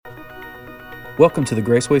Welcome to the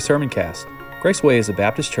Graceway Sermoncast. Graceway is a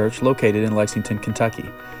Baptist church located in Lexington, Kentucky.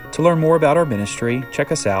 To learn more about our ministry,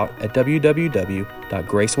 check us out at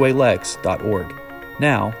www.gracewaylex.org.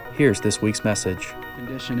 Now, here's this week's message.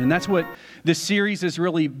 And that's what this series is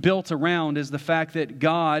really built around, is the fact that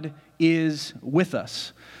God is with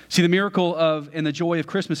us. See, the miracle of and the joy of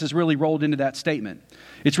Christmas is really rolled into that statement.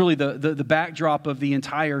 It's really the backdrop of the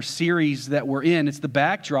entire series that we're in. It's the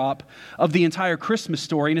backdrop of the entire Christmas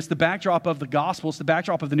story, and it's the backdrop of the gospel. It's the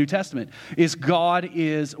backdrop of the New Testament, is God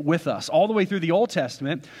is with us. All the way through the Old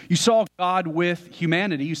Testament, you saw God with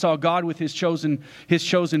humanity. You saw God with His chosen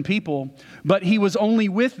people, but He was only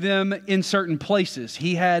with them in certain places.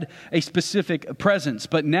 He had a specific presence,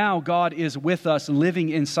 but now God is with us, living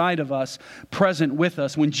inside of us, present with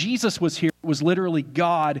us. When Jesus was here, it was literally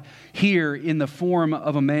God here in the form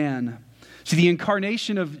of a man. See, the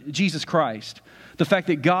incarnation of Jesus Christ, the fact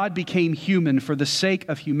that God became human for the sake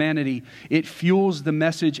of humanity, it fuels the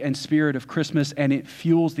message and spirit of Christmas, and it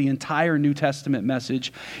fuels the entire New Testament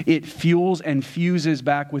message. It fuels and fuses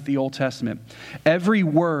back with the Old Testament. Every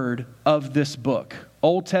word of this book,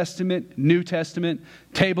 Old Testament, New Testament,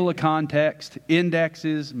 table of context,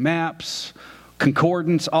 indexes, maps,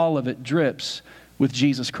 concordance, all of it drips with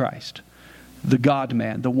Jesus Christ, the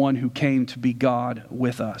God-man, the one who came to be God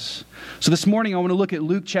with us. So this morning I want to look at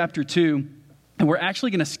Luke chapter 2, and we're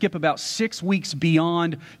actually going to skip about 6 weeks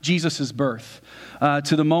beyond Jesus' birth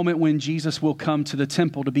to the moment when Jesus will come to the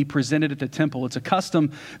temple to be presented at the temple. It's a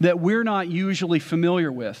custom that we're not usually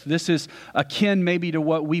familiar with. This is akin maybe to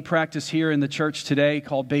what we practice here in the church today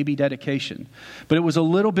called baby dedication. But it was a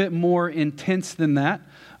little bit more intense than that.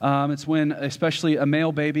 It's when especially a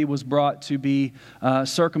male baby was brought to be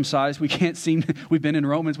circumcised. We've been in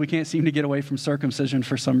Romans, we can't seem to get away from circumcision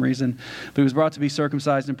for some reason. But he was brought to be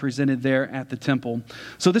circumcised and presented there at the temple.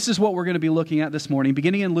 So this is what we're going to be looking at this morning,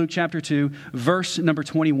 beginning in Luke chapter 2, verse number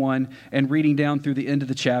 21, and reading down through the end of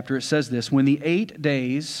the chapter. It says this: When the 8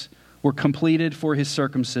 days were completed for his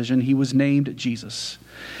circumcision, he was named Jesus,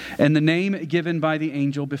 and the name given by the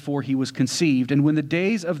angel before he was conceived. And when the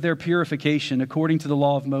days of their purification, according to the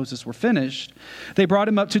law of Moses, were finished, they brought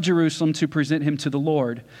him up to Jerusalem to present him to the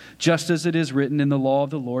Lord, just as it is written in the law of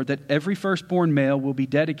the Lord, that every firstborn male will be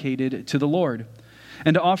dedicated to the Lord,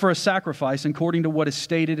 and to offer a sacrifice according to what is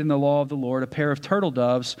stated in the law of the Lord, a pair of turtle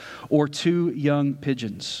doves or 2 young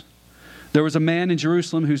pigeons. There was a man in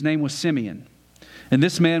Jerusalem whose name was Simeon. And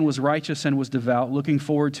this man was righteous and was devout, looking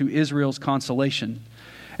forward to Israel's consolation.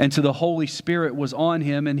 And to the Holy Spirit was on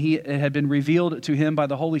him, and it had been revealed to him by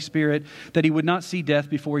the Holy Spirit that he would not see death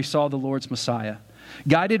before he saw the Lord's Messiah.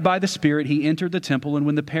 Guided by the Spirit, he entered the temple, and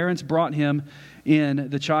when the parents brought in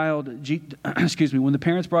the child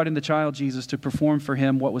Jesus to perform for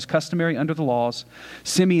him what was customary under the laws,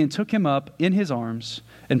 Simeon took him up in his arms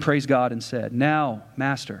and praised God and said, "Now,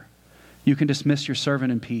 Master, you can dismiss your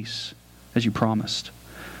servant in peace, as you promised.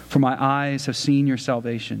 For my eyes have seen your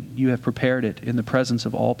salvation. You have prepared it in the presence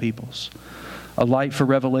of all peoples, a light for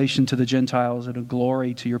revelation to the Gentiles and a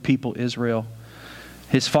glory to your people Israel."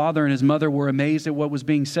 His father and his mother were amazed at what was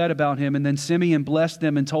being said about him. And then Simeon blessed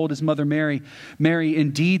them and told his mother Mary,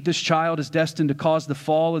 "Indeed, this child is destined to cause the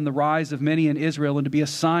fall and the rise of many in Israel, and to be a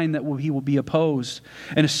sign that he will be opposed.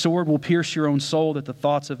 And a sword will pierce your own soul, that the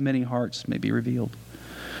thoughts of many hearts may be revealed."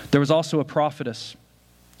 There was also a prophetess.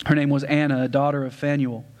 Her name was Anna, a daughter of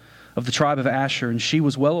Phanuel, of the tribe of Asher, and she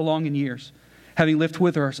was well along in years, having lived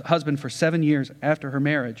with her husband for 7 years after her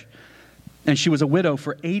marriage. And she was a widow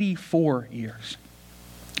for 84 years.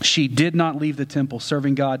 She did not leave the temple,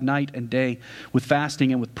 serving God night and day with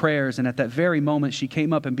fasting and with prayers. And at that very moment, she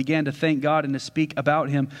came up and began to thank God and to speak about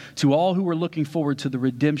Him to all who were looking forward to the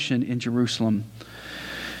redemption in Jerusalem.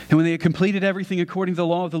 And when they had completed everything according to the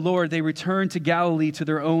law of the Lord, they returned to Galilee, to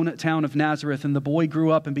their own town of Nazareth. And the boy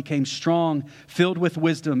grew up and became strong, filled with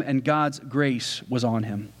wisdom, and God's grace was on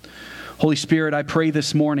him. Holy Spirit, I pray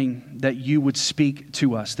this morning that you would speak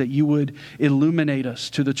to us, that you would illuminate us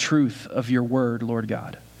to the truth of your word, Lord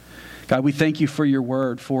God. God, we thank you for your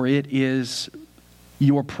word, for it is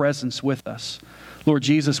your presence with us. Lord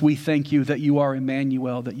Jesus, we thank you that you are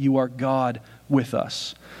Emmanuel, that you are God with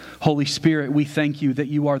us. Holy Spirit, we thank you that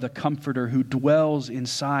you are the comforter who dwells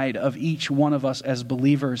inside of each one of us as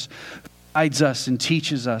believers, guides us and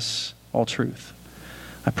teaches us all truth.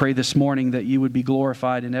 I pray this morning that you would be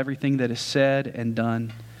glorified in everything that is said and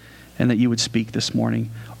done, and that you would speak this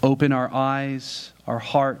morning. Open our eyes, our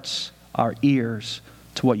hearts, our ears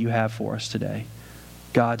to what you have for us today.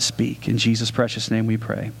 God, speak. In Jesus' precious name we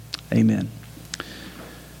pray. Amen.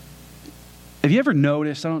 Have you ever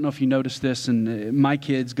noticed, I don't know if you noticed this, and my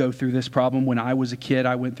kids go through this problem. When I was a kid,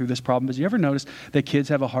 I went through this problem. But you ever notice that kids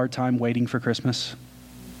have a hard time waiting for Christmas?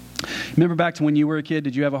 Remember back to when you were a kid,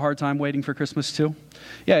 did you have a hard time waiting for Christmas too?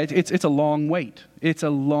 Yeah, it's a long wait. It's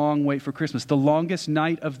a long wait for Christmas. The longest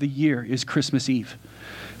night of the year is Christmas Eve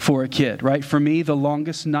for a kid, right? For me, the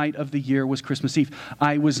longest night of the year was Christmas Eve.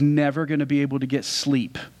 I was never going to be able to get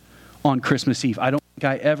sleep on Christmas Eve. I don't think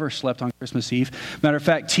I ever slept on Christmas Eve. Matter of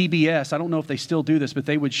fact, TBS, I don't know if they still do this, but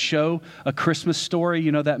they would show A Christmas Story,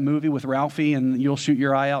 you know, that movie with Ralphie and You'll Shoot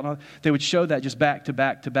Your Eye Out. They would show that just back to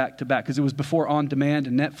back to back to back because it was before on demand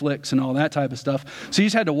and Netflix and all that type of stuff. So you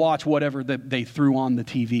just had to watch whatever they threw on the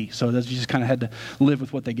TV. So you just kind of had to live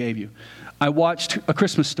with what they gave you. I watched A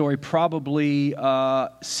Christmas Story probably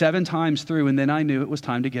 7 times through, and then I knew it was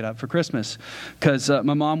time to get up for Christmas because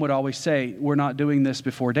my mom would always say, we're not doing this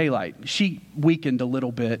before daylight. She weakened a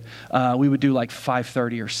little bit. We would do like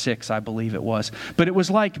 5:30 or 6, I believe it was. But it was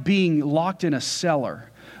like being locked in a cellar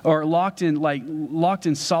or locked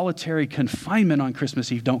in solitary confinement on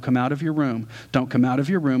Christmas Eve. Don't come out of your room. Don't come out of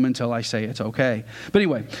your room until I say it's okay. But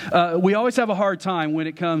anyway, we always have a hard time when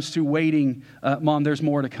it comes to waiting. Mom, there's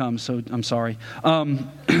more to come, so I'm sorry.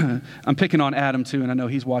 I'm picking on Adam too, and I know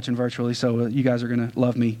he's watching virtually, so you guys are going to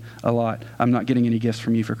love me a lot. I'm not getting any gifts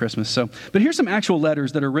from you for Christmas. But here's some actual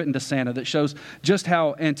letters that are written to Santa that shows just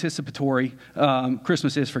how anticipatory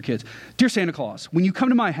Christmas is for kids. Dear Santa Claus, when you come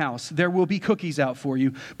to my house, there will be cookies out for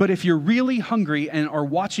you. But if you're really hungry and are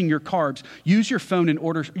watching your carbs, use our phone and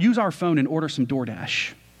order some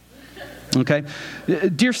DoorDash. Okay?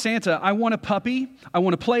 Dear Santa, I want a puppy. I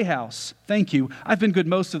want a playhouse. Thank you. I've been good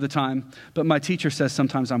most of the time, but my teacher says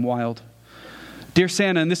sometimes I'm wild. Dear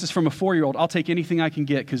Santa, and this is from a 4-year-old, I'll take anything I can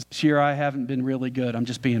get because this year I haven't been really good. I'm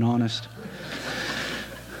just being honest.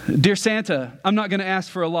 Dear Santa, I'm not going to ask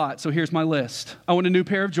for a lot, so here's my list. I want a new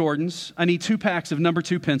pair of Jordans. I need 2 packs of number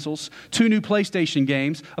 2 pencils, 2 new PlayStation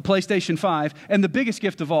games, a PlayStation 5, and the biggest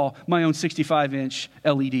gift of all, my own 65-inch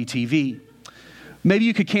LED TV. Maybe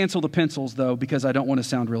you could cancel the pencils, though, because I don't want to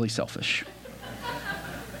sound really selfish.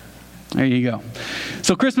 There you go.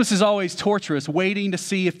 So Christmas is always torturous, waiting to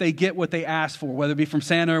see if they get what they asked for, whether it be from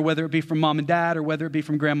Santa or whether it be from mom and dad or whether it be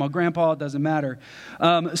from grandma, grandpa, it doesn't matter.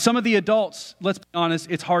 Some of the adults, let's be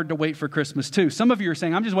honest, it's hard to wait for Christmas too. Some of you are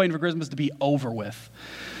saying, I'm just waiting for Christmas to be over with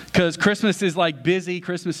because Christmas is like busy,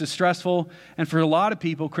 Christmas is stressful, and for a lot of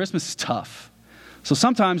people, Christmas is tough. So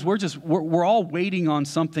sometimes we're all waiting on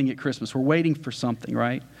something at Christmas. We're waiting for something,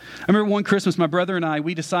 right? I remember one Christmas, my brother and I,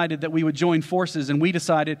 we decided that we would join forces, and we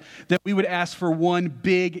decided that we would ask for one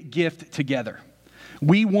big gift together.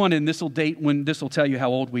 We wanted, and this will tell you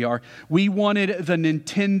how old we are, we wanted the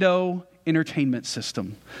Nintendo Entertainment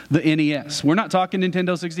System, the NES. We're not talking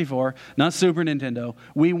Nintendo 64, not Super Nintendo.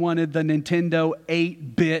 We wanted the Nintendo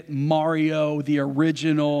 8-bit Mario, the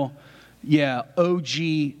original,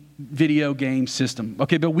 OG video game system.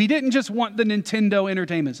 Okay, but we didn't just want the Nintendo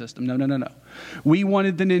Entertainment System. No. We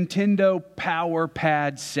wanted the Nintendo Power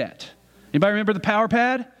Pad set. Anybody remember the Power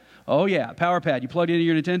Pad? Oh yeah, Power Pad. You plugged it into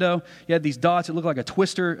your Nintendo. You had these dots. It looked like a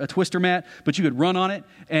twister mat, but you could run on it,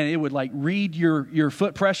 and it would like read your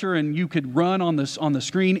foot pressure, and you could run on the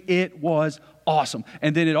screen. It was awesome.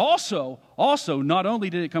 And then it also, not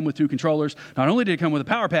only did it come with 2 controllers, not only did it come with a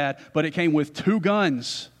Power Pad, but it came with 2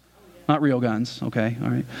 guns. Not real guns, okay, all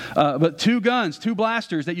right. But 2 guns, 2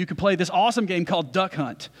 blasters that you could play this awesome game called Duck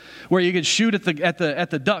Hunt, where you could shoot at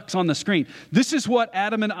the ducks on the screen. This is what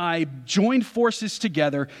Adam and I joined forces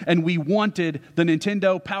together, and we wanted the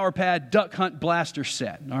Nintendo Power Pad Duck Hunt blaster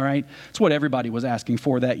set, all right? It's what everybody was asking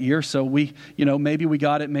for that year, so maybe we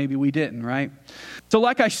got it, maybe we didn't, right? So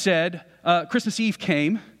like I said, Christmas Eve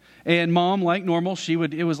came. And mom, like normal, she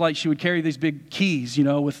would carry these big keys,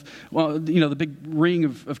 the big ring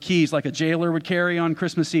of keys like a jailer would carry on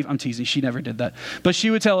Christmas Eve. I'm teasing. She never did that. But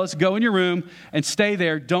she would tell us, go in your room and stay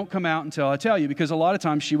there. Don't come out until I tell you. Because a lot of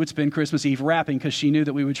times she would spend Christmas Eve wrapping because she knew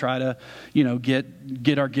that we would try to,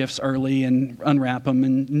 get our gifts early and unwrap them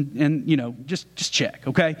and just check,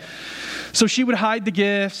 okay? So she would hide the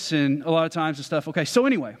gifts and a lot of times and stuff. Okay, so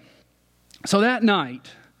anyway, so that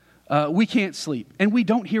night, we can't sleep, and we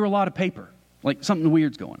don't hear a lot of paper, like something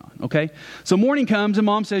weird's going on, okay? So morning comes, and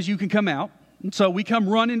mom says, you can come out. And so we come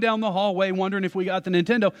running down the hallway, wondering if we got the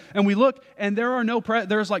Nintendo, and we look, and there are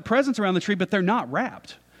there's like presents around the tree, but they're not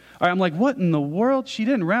wrapped. All right, I'm like, what in the world? She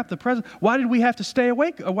didn't wrap the present. Why did we have to stay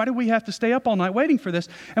awake? Or why did we have to stay up all night waiting for this?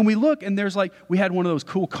 And we look, and there's like, we had one of those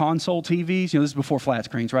cool console TVs. You know, this is before flat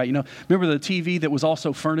screens, right? You know, remember the TV that was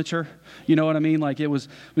also furniture? You know what I mean? Like it was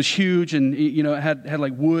huge, and you know, it had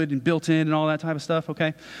like wood and built in and all that type of stuff.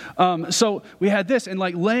 Okay, so we had this, and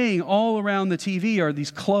like laying all around the TV are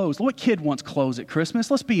these clothes. What kid wants clothes at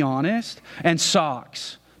Christmas? Let's be honest. And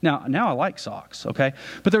socks. Now I like socks, okay?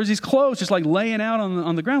 But there was these clothes just like laying out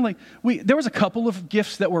on the ground. Like there was a couple of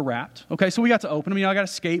gifts that were wrapped, okay? So we got to open them. You know, I got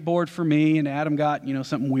a skateboard for me, and Adam got, you know,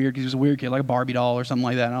 something weird because he was a weird kid, like a Barbie doll or something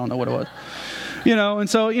like that. I don't know what it was. You know, and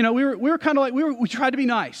so, you know, we were kind of like, we tried to be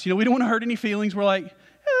nice. You know, we didn't want to hurt any feelings. We're like,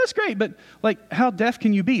 yeah, that's great, but like, how deaf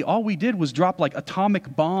can you be? All we did was drop like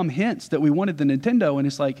atomic bomb hints that we wanted the Nintendo, and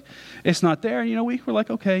it's like, it's not there. You know, we were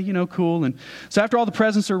like, okay, you know, cool. And so after all the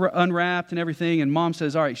presents are unwrapped and everything, and Mom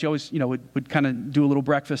says, all right, she always, you know, would kind of do a little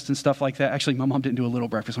breakfast and stuff like that. Actually, my mom didn't do a little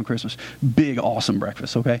breakfast on Christmas. Big, awesome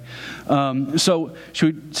breakfast, okay? So she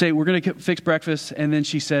would say, we're going to fix breakfast, and then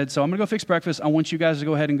she said, so I'm going to go fix breakfast. I want you guys to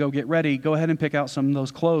go ahead and go get ready. Go ahead and pick out some of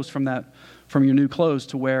those clothes from your new clothes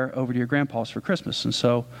to wear over to your grandpa's for Christmas. And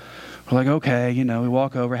so we're like, okay, you know, we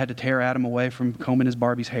walk over, had to tear Adam away from combing his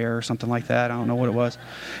Barbie's hair or something like that. I don't know what it was.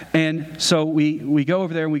 And so we go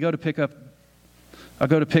over there and I go to pick up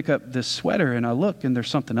this sweater, and I look, and there's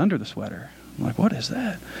something under the sweater. I'm like, what is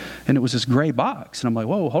that? And it was this gray box. And I'm like,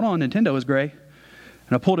 whoa, hold on, Nintendo is gray.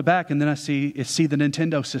 And I pulled it back, and then I see the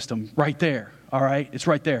Nintendo system right there. All right, it's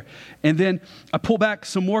right there. And then I pull back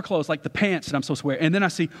some more clothes, like the pants that I'm supposed to wear. And then I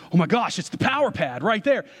see, oh my gosh, it's the power pad right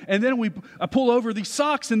there. And then I pull over these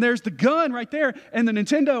socks, and there's the gun right there. And the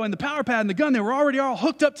Nintendo and the power pad and the gun, they were already all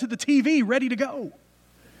hooked up to the TV, ready to go.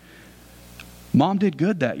 Mom did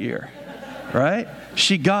good that year, right?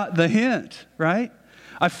 She got the hint, right?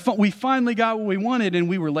 We finally got what we wanted, and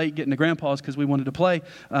we were late getting to Grandpa's because we wanted to play.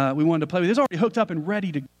 It was already hooked up and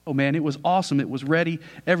ready to go, man. It was awesome. It was ready,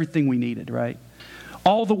 everything we needed, right?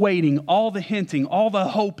 All the waiting, all the hinting, all the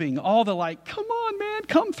hoping, all the like, come on, man,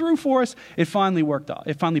 come through for us. It finally worked off.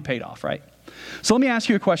 It finally paid off, right? So let me ask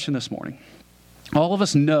you a question this morning. All of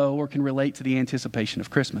us know or can relate to the anticipation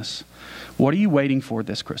of Christmas. What are you waiting for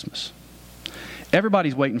this Christmas?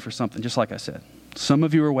 Everybody's waiting for something, just like I said. Some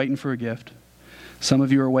of you are waiting for a gift. Some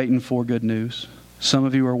of you are waiting for good news. Some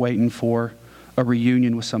of you are waiting for a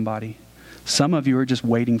reunion with somebody. Some of you are just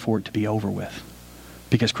waiting for it to be over with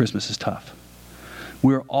because Christmas is tough.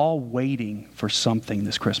 We're all waiting for something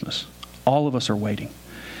this Christmas. All of us are waiting.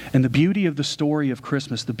 And the beauty of the story of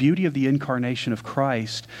Christmas, the beauty of the incarnation of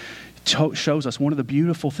Christ, shows us one of the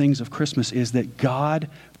beautiful things of Christmas is that God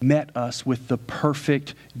met us with the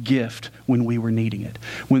perfect gift when we were needing it.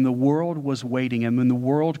 When the world was waiting, and when the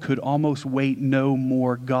world could almost wait no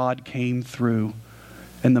more, God came through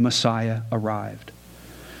and the Messiah arrived.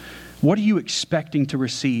 What are you expecting to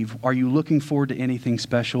receive? Are you looking forward to anything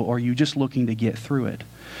special, or are you just looking to get through it?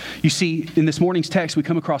 You see, in this morning's text, we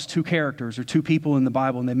come across two characters or two people in the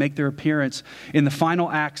Bible, and they make their appearance in the final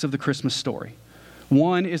acts of the Christmas story.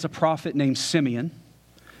 One is a prophet named Simeon,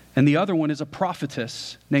 and the other one is a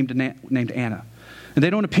prophetess named Anna. And they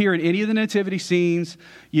don't appear in any of the nativity scenes.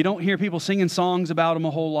 You don't hear people singing songs about them a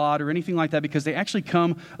whole lot or anything like that, because they actually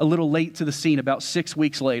come a little late to the scene, about 6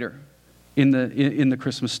 weeks later in the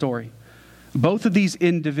Christmas story. Both of these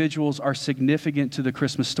individuals are significant to the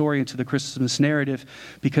Christmas story and to the Christmas narrative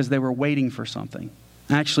because they were waiting for something.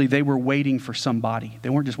 Actually, they were waiting for somebody. They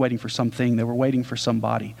weren't just waiting for something. They were waiting for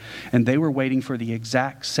somebody. And they were waiting for the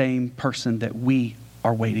exact same person that we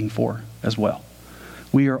are waiting for as well.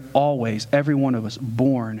 We are always, every one of us,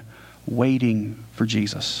 born waiting for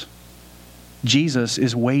Jesus. Jesus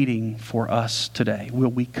is waiting for us today.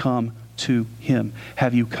 Will we come to Him?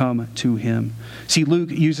 Have you come to Him? See,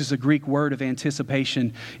 Luke uses a Greek word of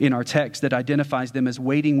anticipation in our text that identifies them as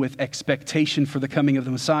waiting with expectation for the coming of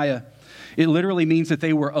the Messiah. It literally means that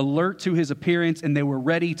they were alert to His appearance and they were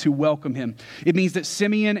ready to welcome Him. It means that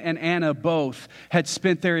Simeon and Anna both had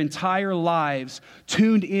spent their entire lives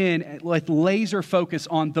tuned in, like laser focus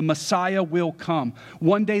on the Messiah will come.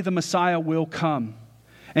 One day the Messiah will come,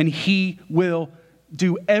 and He will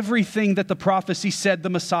do everything that the prophecy said the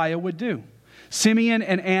Messiah would do. Simeon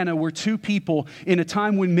and Anna were two people in a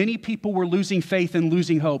time when many people were losing faith and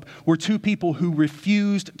losing hope, were two people who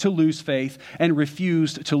refused to lose faith and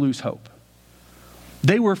refused to lose hope.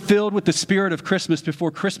 They were filled with the spirit of Christmas before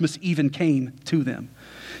Christmas even came to them.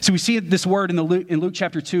 So we see this word in Luke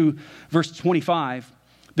chapter 2, verse 25,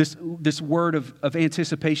 this word of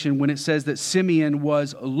anticipation when it says that Simeon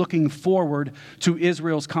was looking forward to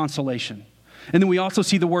Israel's consolation. And then we also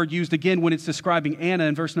see the word used again when it's describing Anna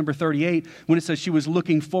in verse number 38, when it says she was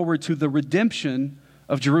looking forward to the redemption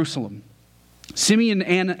of Jerusalem. Simeon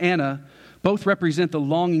and Anna both represent the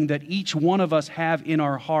longing that each one of us have in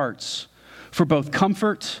our hearts for both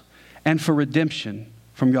comfort and for redemption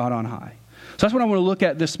from God on high. So that's what I want to look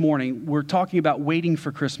at this morning. We're talking about waiting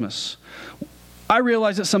for Christmas. I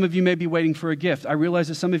realize that some of you may be waiting for a gift. I realize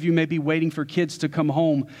that some of you may be waiting for kids to come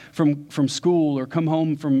home from school or come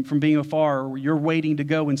home from being afar, or you're waiting to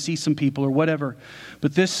go and see some people or whatever.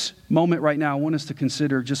 But this moment right now, I want us to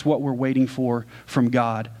consider just what we're waiting for from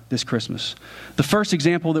God this Christmas. The first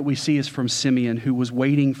example that we see is from Simeon, who was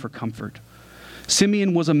waiting for comfort.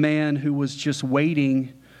 Simeon was a man who was just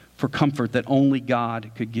waiting for comfort that only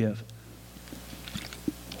God could give.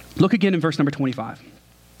 Look again in verse number 25.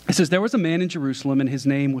 It says, there was a man in Jerusalem, and his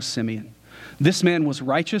name was Simeon. This man was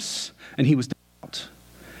righteous, and he was devout,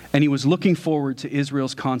 and he was looking forward to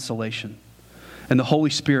Israel's consolation, and the Holy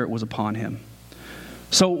Spirit was upon him.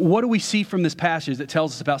 So what do we see from this passage that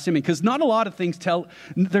tells us about Simeon? Because there's not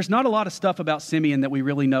a lot of stuff about Simeon that we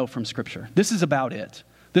really know from Scripture. This is about it.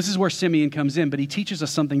 This is where Simeon comes in, but he teaches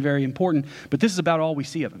us something very important, but this is about all we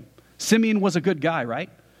see of him. Simeon was a good guy, right?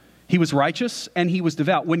 He was righteous and he was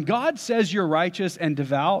devout. When God says you're righteous and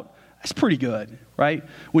devout, that's pretty good, right?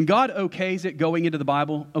 When God okays it going into the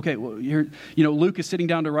Bible, okay, well, Luke is sitting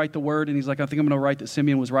down to write the word, and he's like, I think I'm going to write that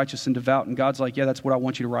Simeon was righteous and devout. And God's like, yeah, that's what I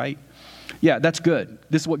want you to write. Yeah, that's good.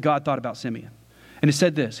 This is what God thought about Simeon. And it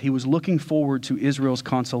said this, he was looking forward to Israel's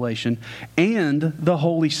consolation, and the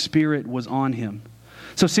Holy Spirit was on him.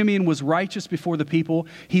 So Simeon was righteous before the people.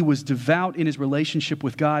 He was devout in his relationship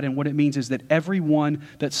with God. And what it means is that everyone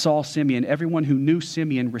that saw Simeon, everyone who knew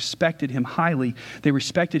Simeon, respected him highly. They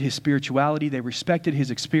respected his spirituality. They respected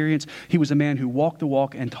his experience. He was a man who walked the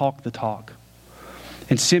walk and talked the talk.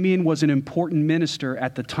 And Simeon was an important minister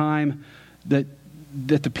at the time that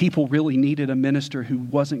the people really needed a minister who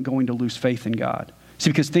wasn't going to lose faith in God. See,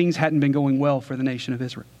 because things hadn't been going well for the nation of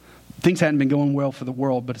Israel. Things hadn't been going well for the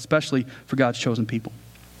world, but especially for God's chosen people.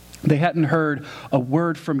 They hadn't heard a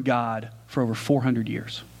word from God for over 400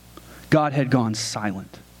 years. God had gone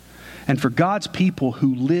silent. And for God's people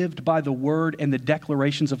who lived by the word and the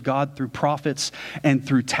declarations of God through prophets and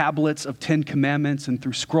through tablets of 10 commandments and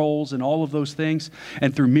through scrolls and all of those things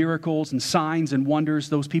and through miracles and signs and wonders,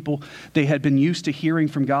 those people, they had been used to hearing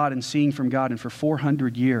from God and seeing from God, and for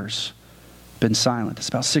 400 years been silent. It's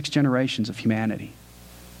about 6 generations of humanity.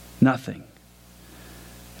 Nothing.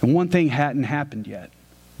 And one thing hadn't happened yet.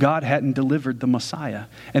 God hadn't delivered the Messiah,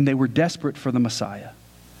 and they were desperate for the Messiah.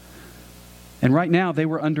 And right now, they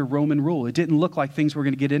were under Roman rule. It didn't look like things were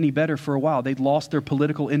going to get any better for a while. They'd lost their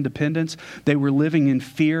political independence. They were living in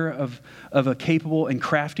fear of a capable and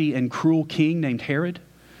crafty and cruel king named Herod.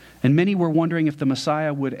 And many were wondering if the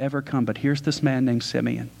Messiah would ever come. But here's this man named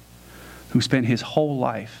Simeon, who spent his whole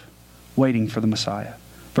life waiting for the Messiah.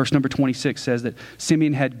 Verse number 26 says that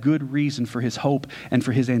Simeon had good reason for his hope and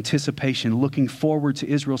for his anticipation, looking forward to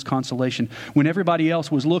Israel's consolation. When everybody else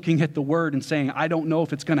was looking at the word and saying, I don't know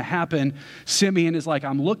if it's going to happen, Simeon is like,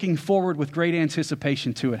 I'm looking forward with great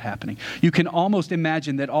anticipation to it happening. You can almost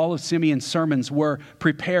imagine that all of Simeon's sermons were,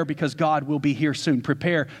 prepare because God will be here soon.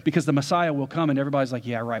 Prepare because the Messiah will come. And everybody's like,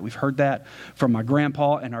 yeah, right. We've heard that from my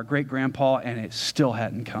grandpa and our great-grandpa, and it still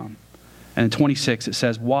hadn't come. And in 26, it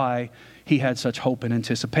says why he had such hope and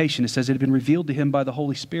anticipation. It says it had been revealed to him by the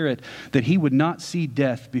Holy Spirit that he would not see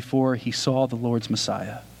death before he saw the Lord's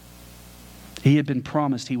Messiah. He had been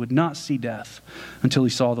promised he would not see death until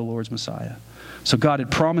he saw the Lord's Messiah. So God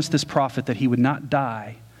had promised this prophet that he would not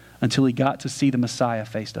die until he got to see the Messiah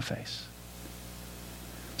face to face.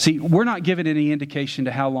 See, we're not given any indication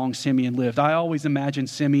to how long Simeon lived. I always imagine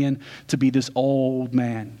Simeon to be this old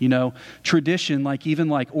man. You know, tradition,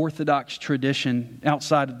 even Orthodox tradition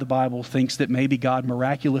outside of the Bible thinks that maybe God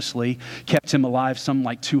miraculously kept him alive some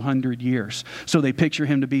 200 years. So they picture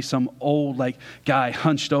him to be some old guy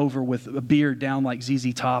hunched over with a beard down like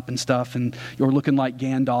ZZ Top and stuff, and you're looking like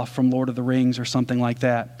Gandalf from Lord of the Rings or something like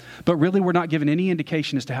that. But really, we're not given any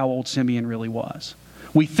indication as to how old Simeon really was.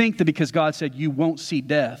 We think that because God said you won't see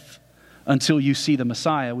death until you see the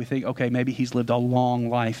Messiah, we think, okay, maybe he's lived a long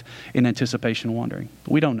life in anticipation and wondering.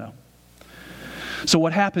 But we don't know. So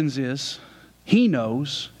what happens is he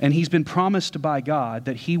knows, and he's been promised by God,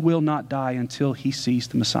 that he will not die until he sees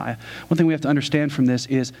the Messiah. One thing we have to understand from this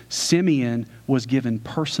is Simeon was given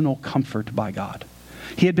personal comfort by God.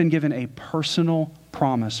 He had been given a personal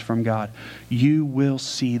promise from God. You will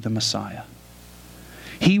see the Messiah.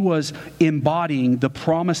 He was embodying the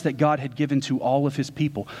promise that God had given to all of his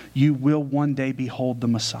people. You will one day behold the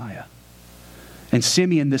Messiah. And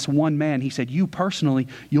Simeon, this one man, he said, you personally,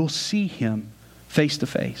 you'll see him face to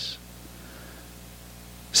face.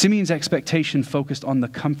 Simeon's expectation focused on the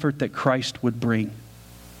comfort that Christ would bring.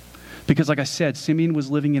 Because like I said, Simeon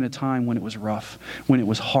was living in a time when it was rough, when it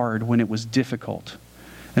was hard, when it was difficult.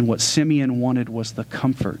 And what Simeon wanted was the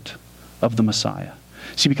comfort of the Messiah.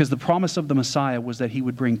 See, because the promise of the Messiah was that he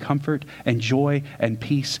would bring comfort and joy and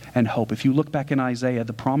peace and hope. If you look back in Isaiah,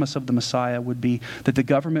 the promise of the Messiah would be that the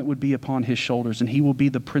government would be upon his shoulders and he will be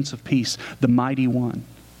the Prince of Peace, the mighty one,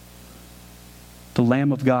 the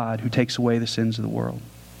Lamb of God who takes away the sins of the world.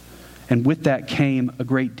 And with that came a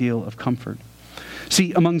great deal of comfort.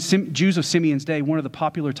 See, among Jews of Simeon's day, one of the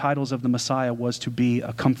popular titles of the Messiah was to be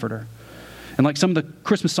a comforter. And like some of the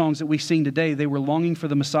Christmas songs that we sing today, they were longing for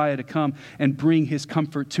the Messiah to come and bring his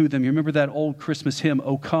comfort to them. You remember that old Christmas hymn,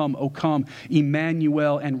 O come,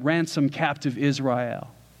 Emmanuel, and ransom captive Israel,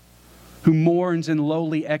 who mourns in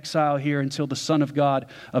lowly exile here until the Son of God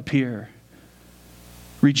appear.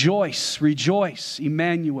 Rejoice, rejoice,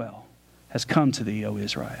 Emmanuel has come to thee, O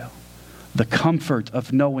Israel. The comfort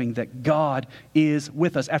of knowing that God is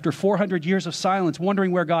with us. After 400 years of silence,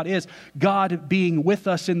 wondering where God is, God being with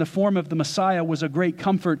us in the form of the Messiah was a great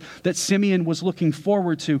comfort that Simeon was looking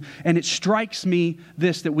forward to. And it strikes me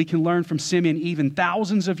that we can learn from Simeon even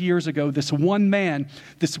thousands of years ago, this one man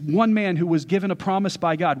who was given a promise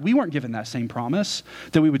by God. We weren't given that same promise,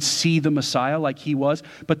 that we would see the Messiah like he was,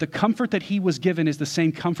 but the comfort that he was given is the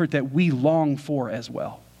same comfort that we long for as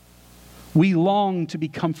well. We long to be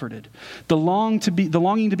comforted. The longing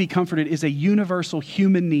to be comforted is a universal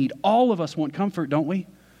human need. All of us want comfort, don't we?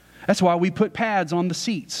 That's why we put pads on the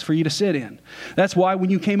seats for you to sit in. That's why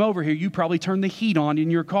when you came over here, you probably turned the heat on in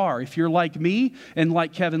your car. If you're like me and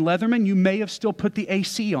like Kevin Leatherman, you may have still put the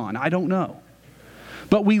AC on. I don't know.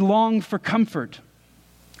 But we long for comfort.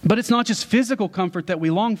 But it's not just physical comfort that we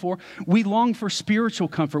long for. We long for spiritual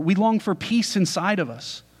comfort. We long for peace inside of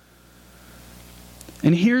us.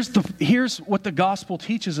 And here's what the gospel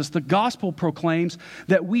teaches us. The gospel proclaims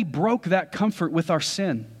that we broke that comfort with our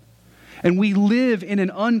sin. And we live in an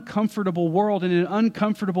uncomfortable world, in an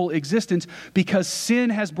uncomfortable existence, because sin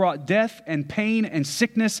has brought death and pain and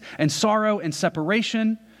sickness and sorrow and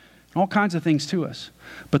separation and all kinds of things to us.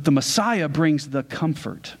 But the Messiah brings the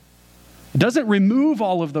comfort. It doesn't remove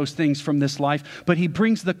all of those things from this life, but he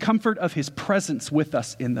brings the comfort of his presence with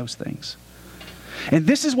us in those things. And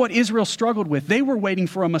this is what Israel struggled with. They were waiting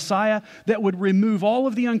for a Messiah that would remove all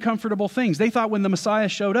of the uncomfortable things. They thought when the Messiah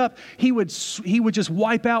showed up, he would just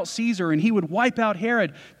wipe out Caesar and he would wipe out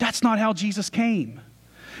Herod. That's not how Jesus came.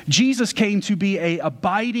 Jesus came to be an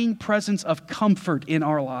abiding presence of comfort in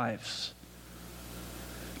our lives.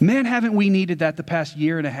 Man, haven't we needed that the past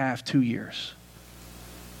year and a half, 2 years?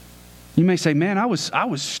 You may say, man, I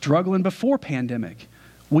was struggling before pandemic.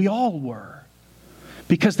 We all were.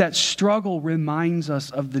 Because that struggle reminds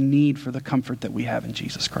us of the need for the comfort that we have in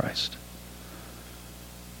Jesus Christ.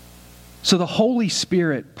 So the Holy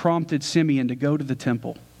Spirit prompted Simeon to go to the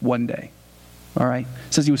temple one day. All right?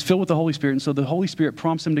 It says he was filled with the Holy Spirit, and so the Holy Spirit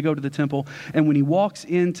prompts him to go to the temple. And when he walks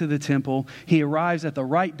into the temple, he arrives at the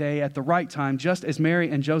right day, at the right time, just as Mary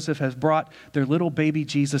and Joseph have brought their little baby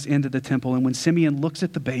Jesus into the temple. And when Simeon looks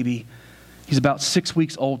at the baby, he's about 6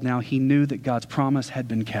 weeks old now, he knew that God's promise had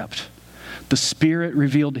been kept. The Spirit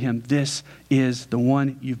revealed to him, this is the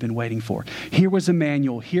one you've been waiting for. Here was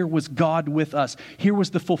Emmanuel. Here was God with us. Here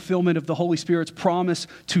was the fulfillment of the Holy Spirit's promise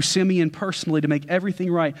to Simeon personally to make everything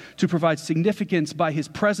right, to provide significance by his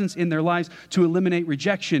presence in their lives, to eliminate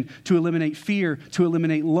rejection, to eliminate fear, to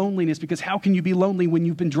eliminate loneliness. Because how can you be lonely when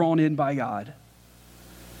you've been drawn in by God?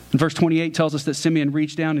 And verse 28 tells us that Simeon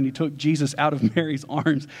reached down and he took Jesus out of Mary's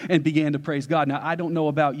arms and began to praise God. Now, I don't know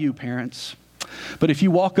about you, parents. But if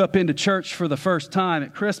you walk up into church for the first time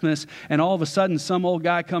at Christmas and all of a sudden some old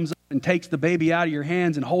guy comes up and takes the baby out of your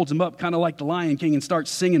hands and holds him up kind of like the Lion King and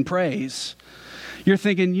starts singing praise, you're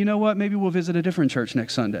thinking, you know what, maybe we'll visit a different church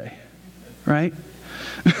next Sunday, right?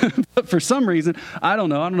 But for some reason, I don't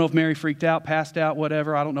know if Mary freaked out, passed out,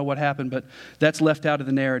 whatever. I don't know what happened, but that's left out of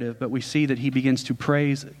the narrative. But we see that he begins to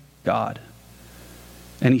praise God.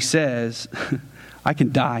 And he says, I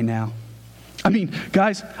can die now. I mean,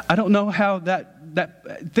 guys, I don't know how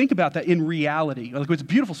think about that in reality. Like, it's a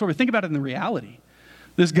beautiful story. Think about it in the reality.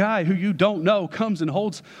 This guy who you don't know comes and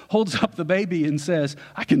holds up the baby and says,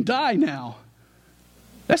 I can die now.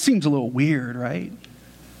 That seems a little weird, right?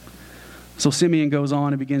 So Simeon goes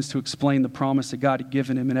on and begins to explain the promise that God had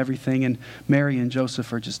given him and everything, and Mary and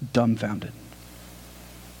Joseph are just dumbfounded.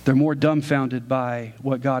 They're more dumbfounded by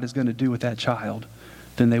what God is going to do with that child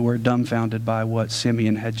than they were dumbfounded by what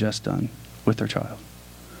Simeon had just done with their child.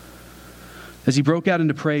 As he broke out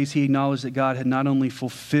into praise, he acknowledged that God had not only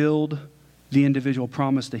fulfilled the individual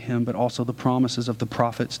promise to him, but also the promises of the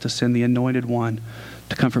prophets to send the anointed one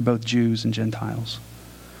to comfort both Jews and Gentiles.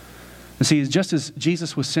 And see, just as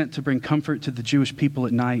Jesus was sent to bring comfort to the Jewish people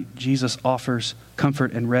at night, Jesus offers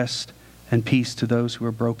comfort and rest and peace to those who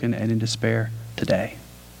are broken and in despair today.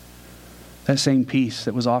 That same peace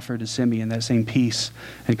that was offered to Simeon, that same peace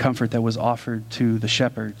and comfort that was offered to the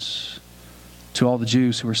shepherds, to all the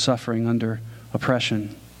Jews who were suffering under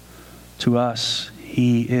oppression, to us,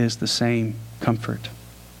 he is the same comfort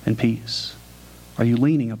and peace. Are you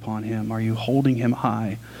leaning upon him? Are you holding him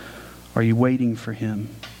high? Are you waiting for him?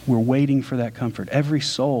 We're waiting for that comfort. Every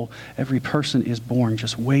soul, every person is born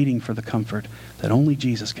just waiting for the comfort that only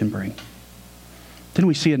Jesus can bring. Then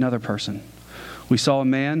we see another person. We saw a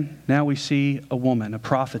man, now we see a woman, a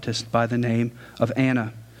prophetess by the name of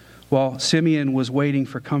Anna. While Simeon was waiting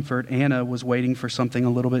for comfort, Anna was waiting for something a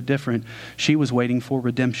little bit different. She was waiting for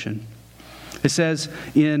redemption. It says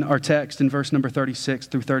in our text in verse number 36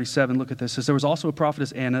 through 37, look at this. It says, there was also a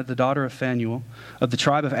prophetess Anna, the daughter of Phanuel, of the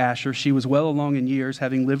tribe of Asher. She was well along in years,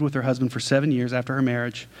 having lived with her husband for 7 years after her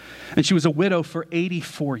marriage. And she was a widow for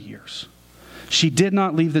 84 years. She did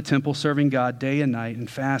not leave the temple, serving God day and night and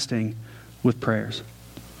fasting with prayers.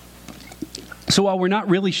 So while we're not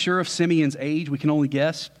really sure of Simeon's age, we can only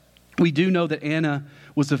guess, we do know that Anna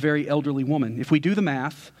was a very elderly woman. If we do the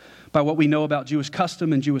math, by what we know about Jewish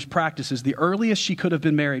custom and Jewish practices, the earliest she could have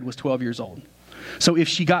been married was 12 years old. So if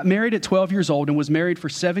she got married at 12 years old and was married for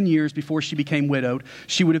 7 years before she became widowed,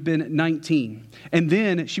 she would have been 19. And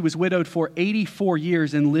then she was widowed for 84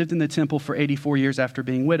 years and lived in the temple for 84 years after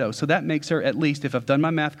being widowed. So that makes her at least, if I've done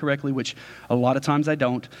my math correctly, which a lot of times I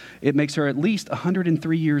don't, it makes her at least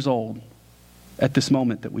 103 years old at this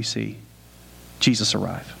moment that we see Jesus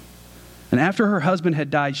arrive. And after her husband had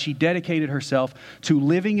died, she dedicated herself to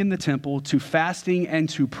living in the temple, to fasting and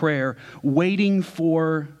to prayer, waiting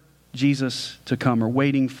for Jesus to come, or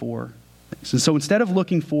waiting for things. And so instead of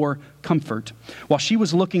looking for comfort, while she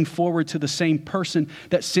was looking forward to the same person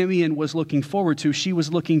that Simeon was looking forward to, she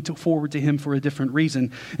was looking forward to him for a different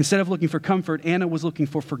reason. Instead of looking for comfort, Anna was looking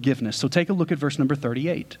for forgiveness. So take a look at verse number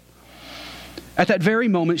 38. At that very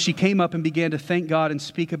moment, she came up and began to thank God and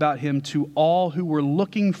speak about him to all who were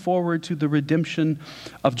looking forward to the redemption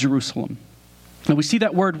of Jerusalem. Now we see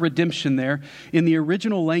that word redemption there. In the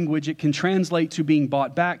original language, it can translate to being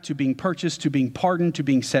bought back, to being purchased, to being pardoned, to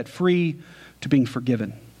being set free, to being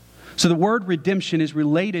forgiven. So the word redemption is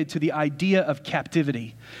related to the idea of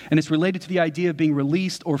captivity, and it's related to the idea of being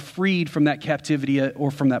released or freed from that captivity or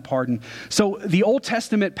from that pardon. So the Old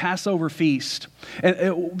Testament Passover feast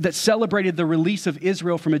that celebrated the release of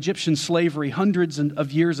Israel from Egyptian slavery hundreds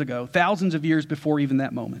of years ago, thousands of years before even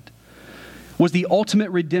that moment, was the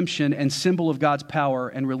ultimate redemption and symbol of God's power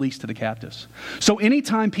and release to the captives. So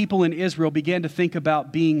anytime people in Israel began to think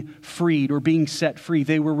about being freed or being set free,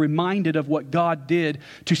 they were reminded of what God did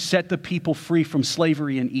to set the people free from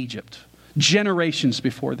slavery in Egypt, generations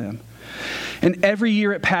before them. And every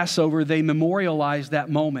year at Passover, they memorialized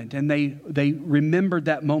that moment, and they remembered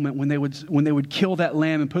that moment when they would kill that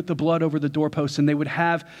lamb and put the blood over the doorposts, and they would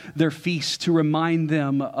have their feast to remind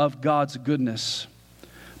them of God's goodness.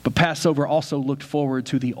 But Passover also looked forward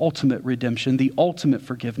to the ultimate redemption, the ultimate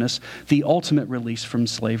forgiveness, the ultimate release from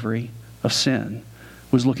slavery of sin,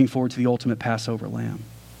 was looking forward to the ultimate Passover lamb.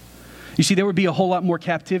 You see, there would be a whole lot more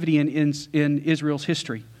captivity in Israel's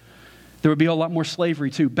history. There would be a lot more slavery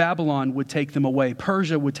too. Babylon would take them away.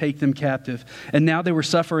 Persia would take them captive. And now they were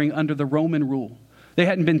suffering under the Roman rule. They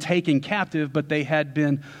hadn't been taken captive, but they had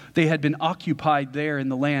been occupied there in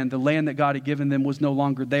the land. The land that God had given them was no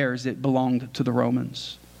longer theirs. It belonged to the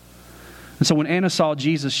Romans. And so when Anna saw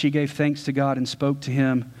Jesus, she gave thanks to God and spoke of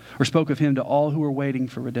him to all who were waiting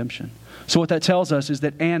for redemption. So what that tells us is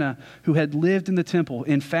that Anna, who had lived in the temple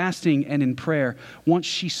in fasting and in prayer, once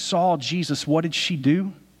she saw Jesus, what did she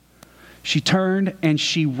do? She turned and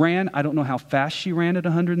she ran. I don't know how fast she ran at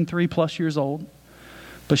 103 plus years old,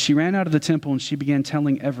 but she ran out of the temple and she began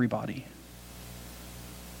telling everybody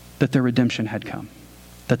that their redemption had come,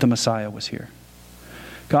 that the Messiah was here.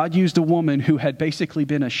 God used a woman who had basically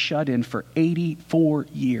been a shut-in for 84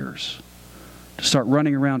 years to start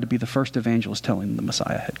running around to be the first evangelist telling them the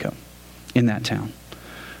Messiah had come in that town.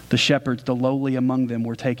 The shepherds, the lowly among them,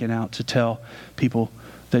 were taken out to tell people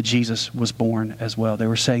that Jesus was born as well. They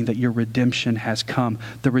were saying that your redemption has come.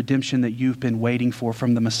 The redemption that you've been waiting for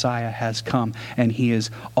from the Messiah has come, and he is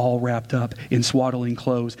all wrapped up in swaddling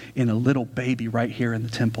clothes in a little baby right here in the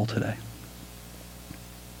temple today.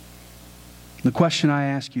 The question I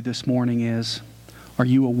ask you this morning is, are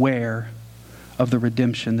you aware of the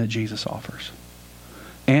redemption that Jesus offers?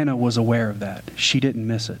 Anna was aware of that. She didn't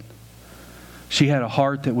miss it. She had a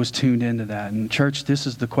heart that was tuned into that. And church, this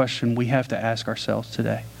is the question we have to ask ourselves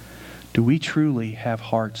today. Do we truly have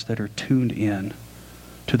hearts that are tuned in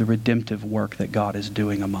to the redemptive work that God is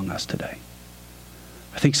doing among us today.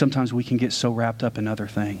 I think sometimes we can get so wrapped up in other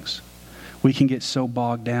things. We can get so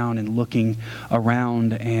bogged down in looking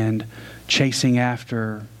around and chasing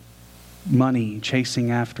after money,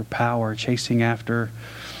 chasing after power, chasing after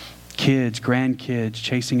kids, grandkids,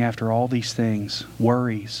 chasing after all these things,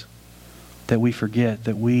 worries, that we forget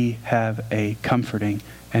that we have a comforting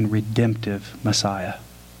and redemptive Messiah.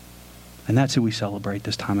 And that's who we celebrate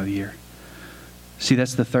this time of year. See,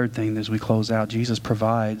 that's the third thing as we close out. Jesus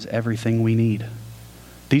provides everything we need.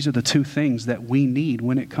 These are the two things that we need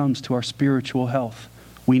when it comes to our spiritual health.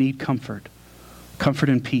 We need comfort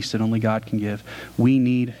and peace that only God can give. We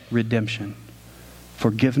need redemption,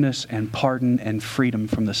 forgiveness and pardon and freedom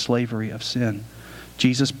from the slavery of sin.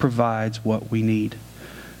 Jesus provides what we need.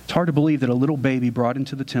 It's hard to believe that a little baby brought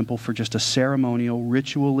into the temple for just a ceremonial,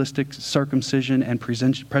 ritualistic circumcision and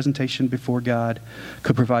presentation before God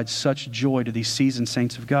could provide such joy to these seasoned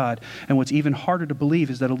saints of God. And what's even harder to believe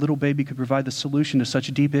is that a little baby could provide the solution to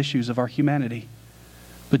such deep issues of our humanity.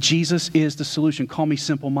 But Jesus is the solution. Call me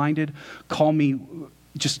simple-minded, call me,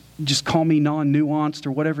 just call me non-nuanced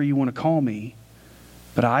or whatever you want to call me.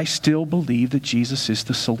 But I still believe that Jesus is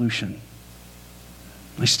the solution.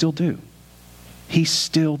 I still do. He's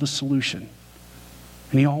still the solution.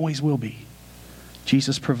 And He always will be.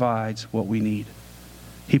 Jesus provides what we need.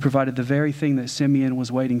 He provided the very thing that Simeon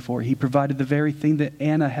was waiting for. He provided the very thing that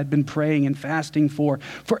Anna had been praying and fasting for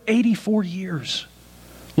 84 years.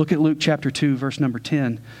 Look at Luke chapter 2, verse number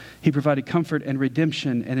 10. He provided comfort and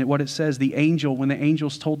redemption. And what it says, when the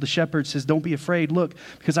angels told the shepherds, says, don't be afraid. Look,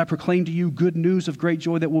 because I proclaim to you good news of great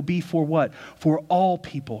joy that will be for what? For all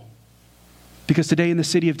people. Because today in the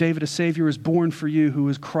city of David, a Savior is born for you, who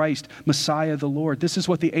is Christ, Messiah the Lord. This is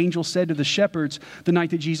what the angel said to the shepherds the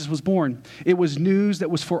night that Jesus was born. It was news that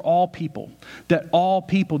was for all people,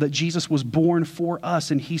 that Jesus was born for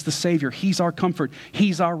us, and He's the Savior. He's our comfort.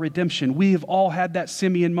 He's our redemption. We have all had that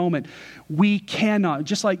Simeon moment. We cannot,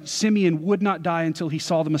 just like Simeon would not die until he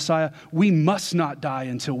saw the Messiah, we must not die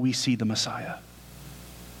until we see the Messiah.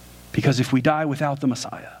 Because if we die without the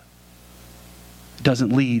Messiah,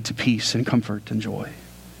 doesn't lead to peace and comfort and joy.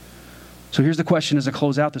 So here's the question as I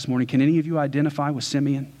close out this morning. Can any of you identify with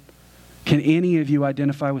Simeon? Can any of you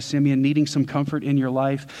identify with Simeon, needing some comfort in your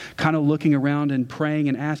life, kind of looking around and praying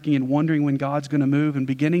and asking and wondering when God's going to move and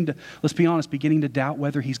beginning to doubt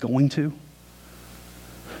whether He's going to?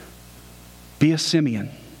 Be a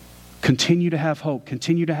Simeon. Continue to have hope.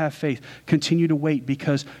 Continue to have faith. Continue to wait,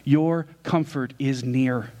 because your comfort is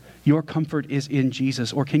near. Your comfort is in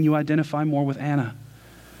Jesus. Or can you identify more with Anna?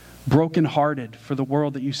 Brokenhearted for the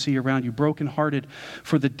world that you see around you. Brokenhearted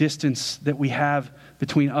for the distance that we have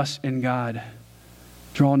between us and God.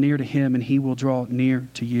 Draw near to Him and He will draw near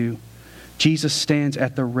to you. Jesus stands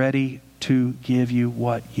at the ready to give you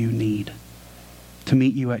what you need, to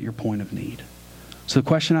meet you at your point of need. So the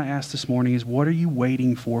question I asked this morning is, what are you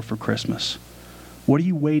waiting for Christmas? What are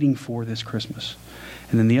you waiting for this Christmas?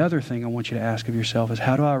 And then the other thing I want you to ask of yourself is,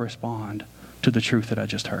 how do I respond to the truth that I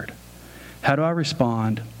just heard? How do I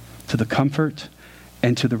respond to the comfort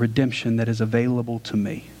and to the redemption that is available to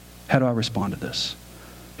me? How do I respond to this?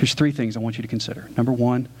 Here's three things I want you to consider. Number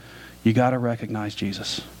one, you got to recognize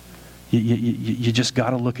Jesus. You just got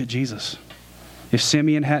to look at Jesus. If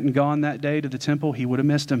Simeon hadn't gone that day to the temple, he would have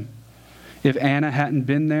missed Him. If Anna hadn't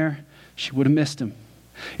been there, she would have missed Him.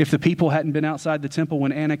 If the people hadn't been outside the temple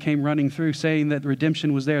when Anna came running through saying that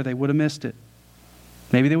redemption was there, they would have missed it.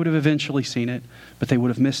 Maybe they would have eventually seen it, but they would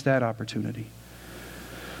have missed that opportunity.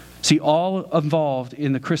 See, all involved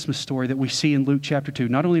in the Christmas story that we see in Luke chapter 2,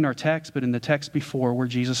 not only in our text, but in the text before where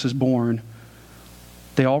Jesus is born,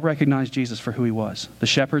 they all recognized Jesus for who He was. The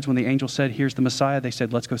shepherds, when the angel said, here's the Messiah, they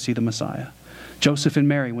said, let's go see the Messiah. Joseph and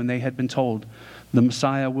Mary, when they had been told, the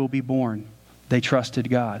Messiah will be born, they trusted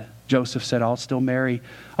God. Joseph said, I'll still marry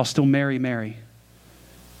Mary,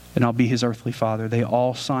 and I'll be his earthly father. They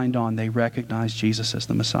all signed on. They recognized Jesus as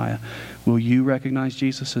the Messiah. Will you recognize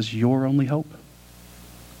Jesus as your only hope?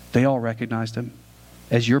 They all recognized Him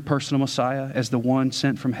as your personal Messiah, as the one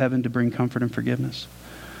sent from heaven to bring comfort and forgiveness.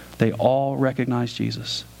 They all recognized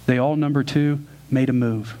Jesus. They all, number two, made a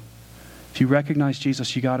move. If you recognize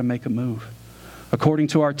Jesus, you got to make a move. According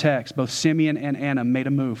to our text, both Simeon and Anna made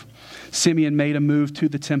a move. Simeon made a move to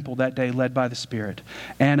the temple that day, led by the Spirit.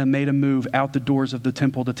 Anna made a move out the doors of the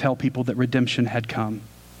temple to tell people that redemption had come.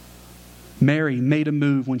 Mary made a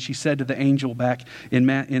move when she said to the angel back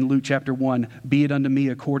in Luke chapter 1, be it unto me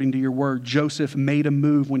according to your word. Joseph made a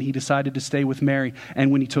move when he decided to stay with Mary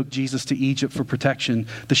and when he took Jesus to Egypt for protection.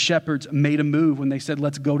 The shepherds made a move when they said,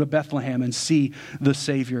 let's go to Bethlehem and see the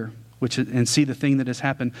Savior. and see the thing that has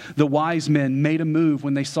happened. The wise men made a move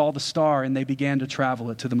when they saw the star and they began to travel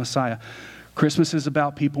it to the Messiah. Christmas is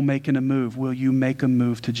about people making a move. Will you make a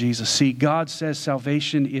move to Jesus? See, God says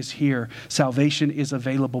salvation is here. Salvation is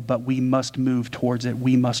available, but we must move towards it.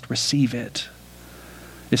 We must receive it.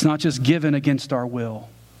 It's not just given against our will.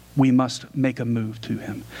 We must make a move to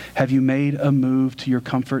Him. Have you made a move to your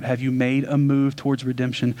comfort? Have you made a move towards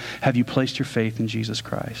redemption? Have you placed your faith in Jesus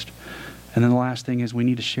Christ? And then the last thing is we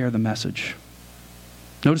need to share the message.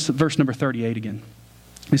 Notice verse number 38 again.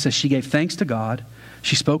 It says, she gave thanks to God.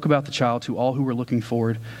 She spoke about the child to all who were looking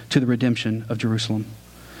forward to the redemption of Jerusalem.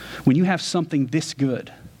 When you have something this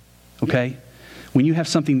good, okay? When you have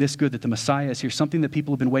something this good that the Messiah is here, something that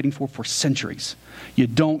people have been waiting for centuries, you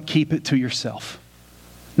don't keep it to yourself.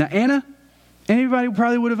 Now, Anna, anybody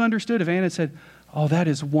probably would have understood if Anna had said, oh, that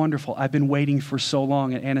is wonderful. I've been waiting for so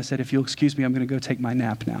long. And Anna said, if you'll excuse me, I'm going to go take my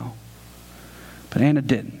nap now. But Anna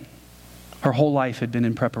didn't. Her whole life had been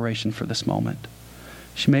in preparation for this moment.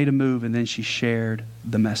 She made a move and then she shared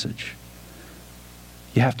the message.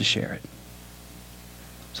 You have to share it.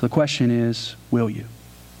 So the question is, will you?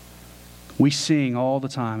 We sing all the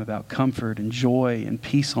time about comfort and joy and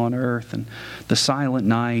peace on earth and the silent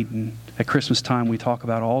night. And at Christmas time, we talk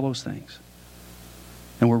about all those things.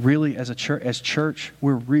 And we're really, as church,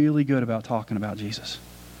 we're really good about talking about Jesus.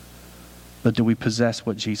 But do we possess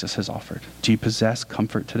what Jesus has offered? Do you possess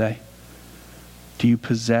comfort today? Do you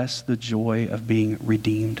possess the joy of being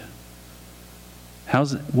redeemed?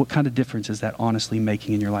 What kind of difference is that honestly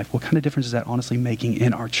making in your life? What kind of difference is that honestly making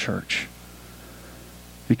in our church?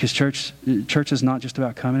 Because church is not just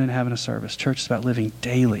about coming and having a service. Church is about living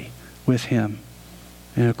daily with Him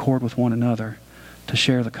in accord with one another to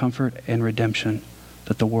share the comfort and redemption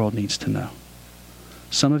that the world needs to know.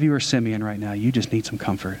 Some of you are Simeon right now. You just need some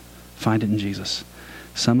comfort. Find it in Jesus.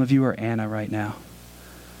 Some of you are Anna right now.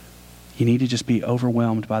 You need to just be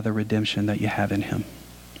overwhelmed by the redemption that you have in Him.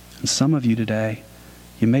 And some of you today,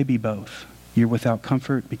 you may be both. You're without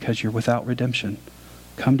comfort because you're without redemption.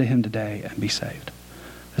 Come to Him today and be saved.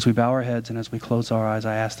 As we bow our heads and as we close our eyes,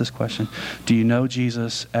 I ask this question. Do you know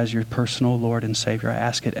Jesus as your personal Lord and Savior? I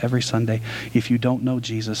ask it every Sunday. If you don't know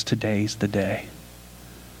Jesus, today's the day.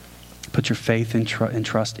 Put your faith and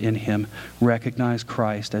trust in Him. Recognize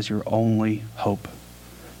Christ as your only hope.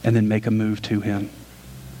 And then make a move to Him.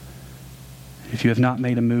 If you have not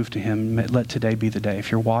made a move to Him, let today be the day. If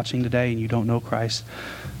you're watching today and you don't know Christ,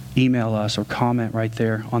 email us or comment right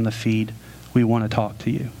there on the feed. We want to talk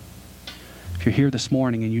to you. If you're here this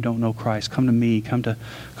morning and you don't know Christ, come to me, come to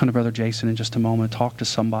Brother Jason in just a moment. Talk to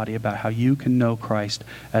somebody about how you can know Christ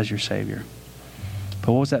as your Savior.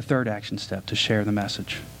 But what was that third action step? To share the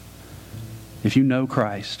message. If you know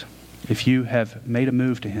Christ, if you have made a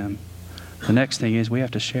move to Him, the next thing is we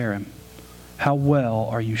have to share Him. How well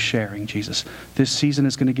are you sharing Jesus? This season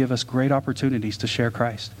is going to give us great opportunities to share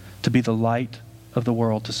Christ, to be the light of the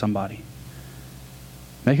world to somebody.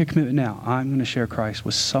 Make a commitment now. I'm going to share Christ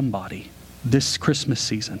with somebody this Christmas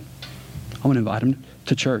season. I'm going to invite them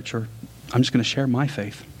to church, or I'm just going to share my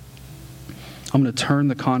faith. I'm going to turn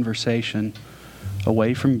the conversation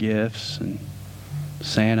away from gifts and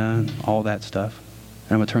Santa and all that stuff,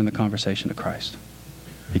 and I'm going to turn the conversation to Christ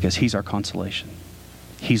because He's our consolation.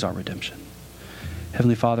 He's our redemption.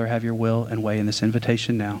 Heavenly Father, have your will and way in this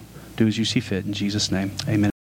invitation now. Do as you see fit. In Jesus' name, amen.